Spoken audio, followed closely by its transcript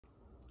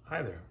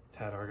Hi there,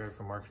 Tad Hargard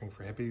from Marketing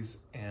for Hippies,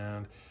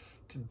 and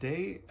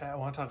today I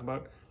want to talk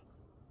about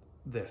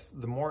this.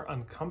 The more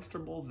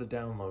uncomfortable the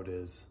download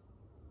is,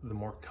 the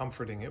more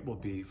comforting it will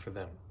be for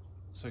them.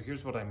 So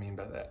here's what I mean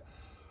by that.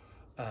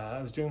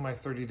 I was doing my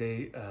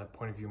 30-day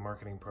point of view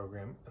marketing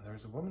program, and there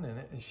was a woman in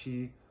it, and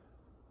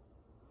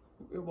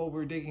we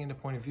were digging into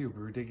point of view.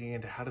 We were digging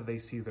into how do they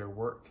see their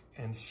work,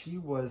 and she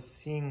was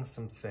seeing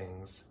some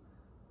things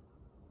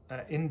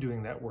in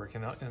doing that work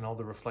and all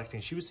the reflecting.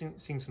 She was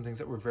seeing some things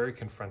that were very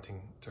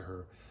confronting to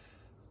her,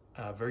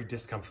 very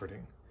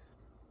discomforting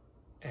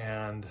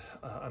and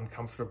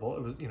uncomfortable.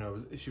 It was,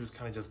 she was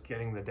kind of just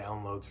getting the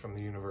downloads from the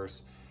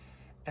universe,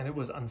 and it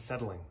was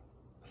unsettling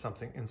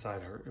something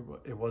inside her.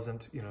 It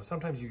wasn't,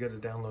 sometimes you get a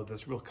download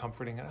that's real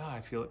comforting and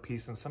I feel at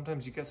peace, and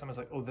sometimes you get something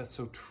that's like, oh, that's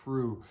so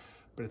true,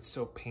 but it's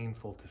so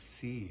painful to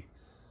see.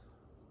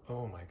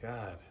 Oh my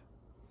God.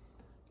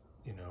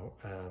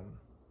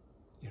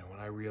 When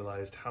I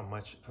realized how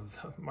much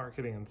of the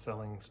marketing and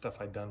selling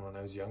stuff I'd done when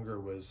I was younger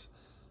was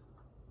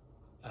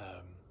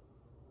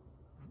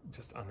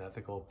just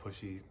unethical,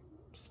 pushy,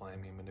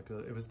 slimy,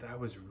 manipulative, that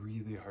was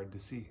really hard to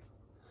see.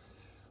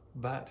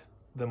 But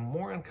the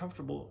more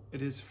uncomfortable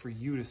it is for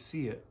you to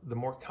see it, the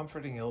more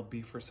comforting it'll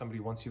be for somebody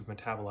once you've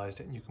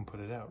metabolized it and you can put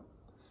it out.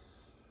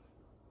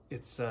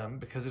 It's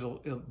because it'll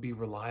be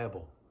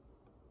reliable.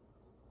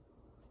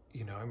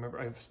 I remember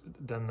I've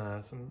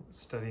done some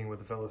studying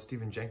with a fellow,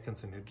 Stephen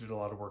Jenkinson, who did a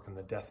lot of work in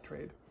the death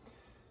trade.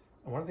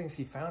 And one of the things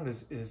he found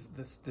is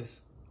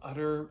this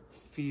utter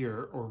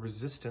fear or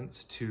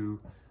resistance to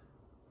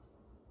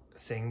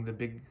saying the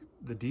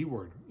D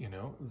word, you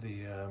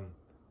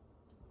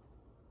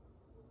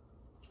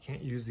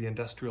can't use the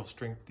industrial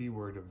strength D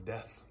word of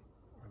death,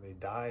 or they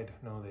died.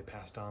 No, they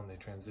passed on, they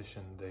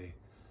transitioned,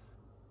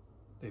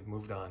 they've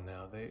moved on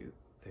now,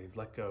 they've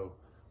let go.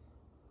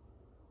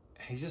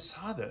 And he just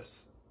saw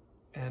this.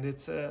 And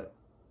it's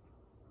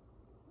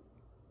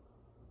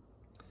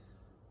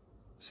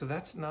so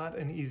that's not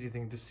an easy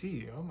thing to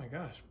see. Oh my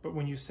gosh. But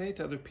when you say it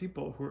to other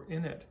people who are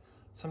in it,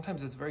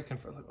 sometimes it's very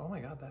confronting. Like, oh my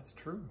God, that's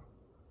true.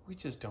 We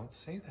just don't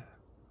say that.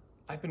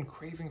 I've been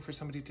craving for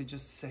somebody to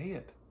just say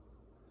it.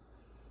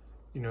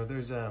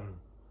 There's one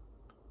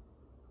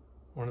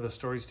of the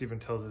stories Stephen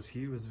tells us,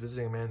 he was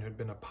visiting a man who had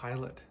been a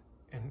pilot,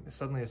 and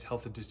suddenly his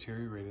health had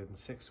deteriorated. In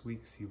 6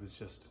 weeks, he was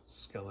just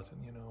skeleton,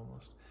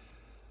 almost.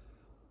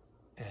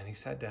 And he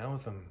sat down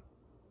with him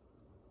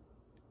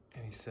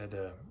and he said,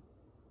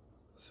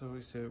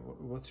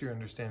 what's your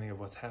understanding of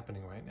what's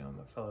happening right now? And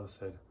the fellow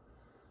said,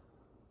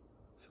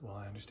 well,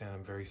 I understand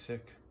I'm very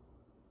sick.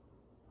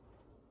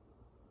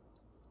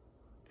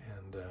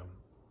 And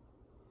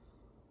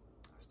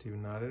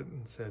Stephen nodded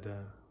and said,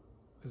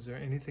 is there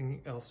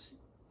anything else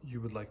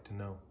you would like to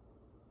know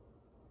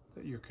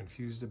that you're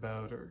confused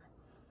about? And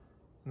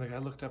the guy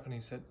looked up and he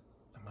said,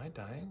 am I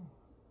dying?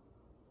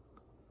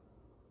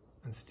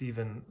 And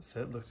Stephen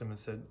looked at him and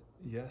said,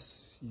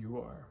 yes, you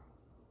are.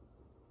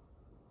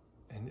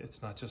 And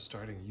it's not just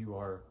starting, you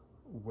are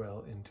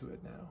well into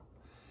it now.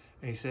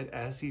 And he said,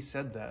 as he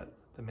said that,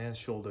 the man's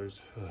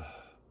shoulders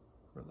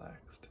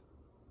relaxed.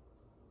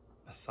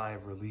 A sigh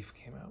of relief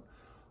came out.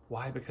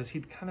 Why? Because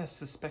he'd kind of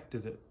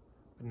suspected it,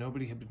 but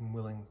nobody had been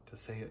willing to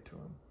say it to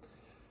him.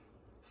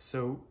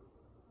 So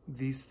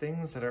these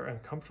things that are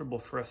uncomfortable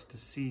for us to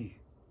see,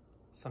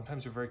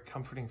 sometimes are very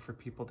comforting for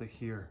people to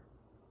hear.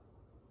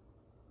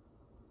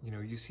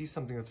 You see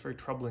something that's very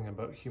troubling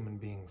about human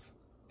beings,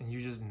 and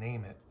you just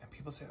name it, and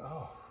people say,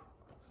 oh,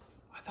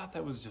 I thought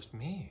that was just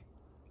me.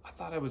 I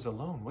thought I was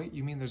alone. Wait,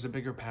 you mean there's a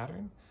bigger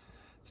pattern?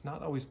 It's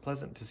not always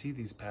pleasant to see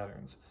these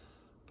patterns,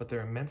 but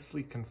they're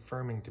immensely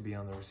confirming to be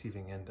on the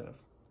receiving end of,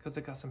 because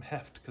they got some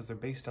heft, because they're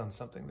based on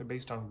something. They're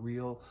based on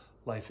real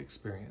life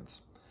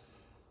experience.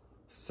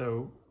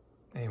 So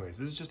anyways,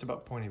 this is just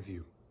about point of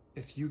view.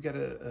 If you get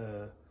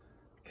a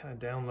kind of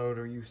download,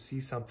 or you see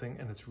something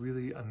and it's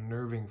really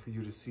unnerving for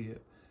you to see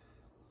it,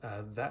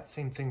 that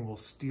same thing will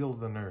steel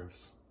the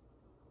nerves.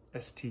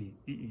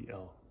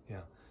 S-T-E-E-L,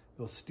 yeah.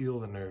 It'll steel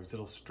the nerves.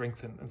 It'll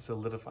strengthen and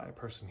solidify a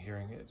person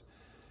hearing it.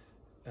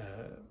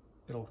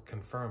 It'll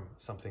confirm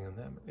something in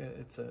them.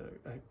 It's a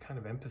kind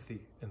of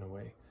empathy in a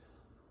way.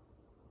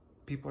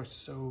 People are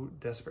so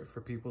desperate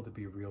for people to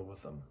be real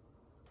with them.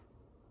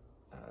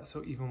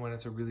 So even when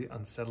it's a really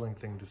unsettling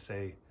thing to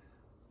say,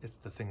 it's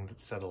the thing that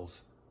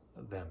settles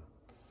them.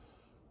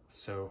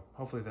 So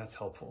hopefully that's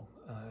helpful.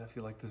 If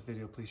you like this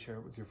video, please share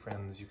it with your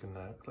friends. You can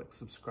click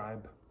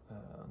subscribe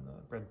on the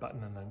red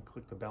button and then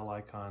click the bell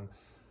icon.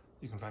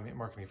 You can find me at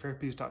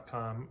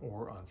marketingforhippies.com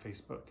or on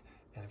Facebook.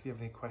 And if you have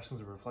any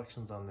questions or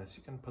reflections on this,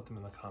 you can put them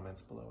in the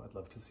comments below. I'd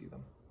love to see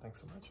them. Thanks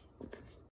so much.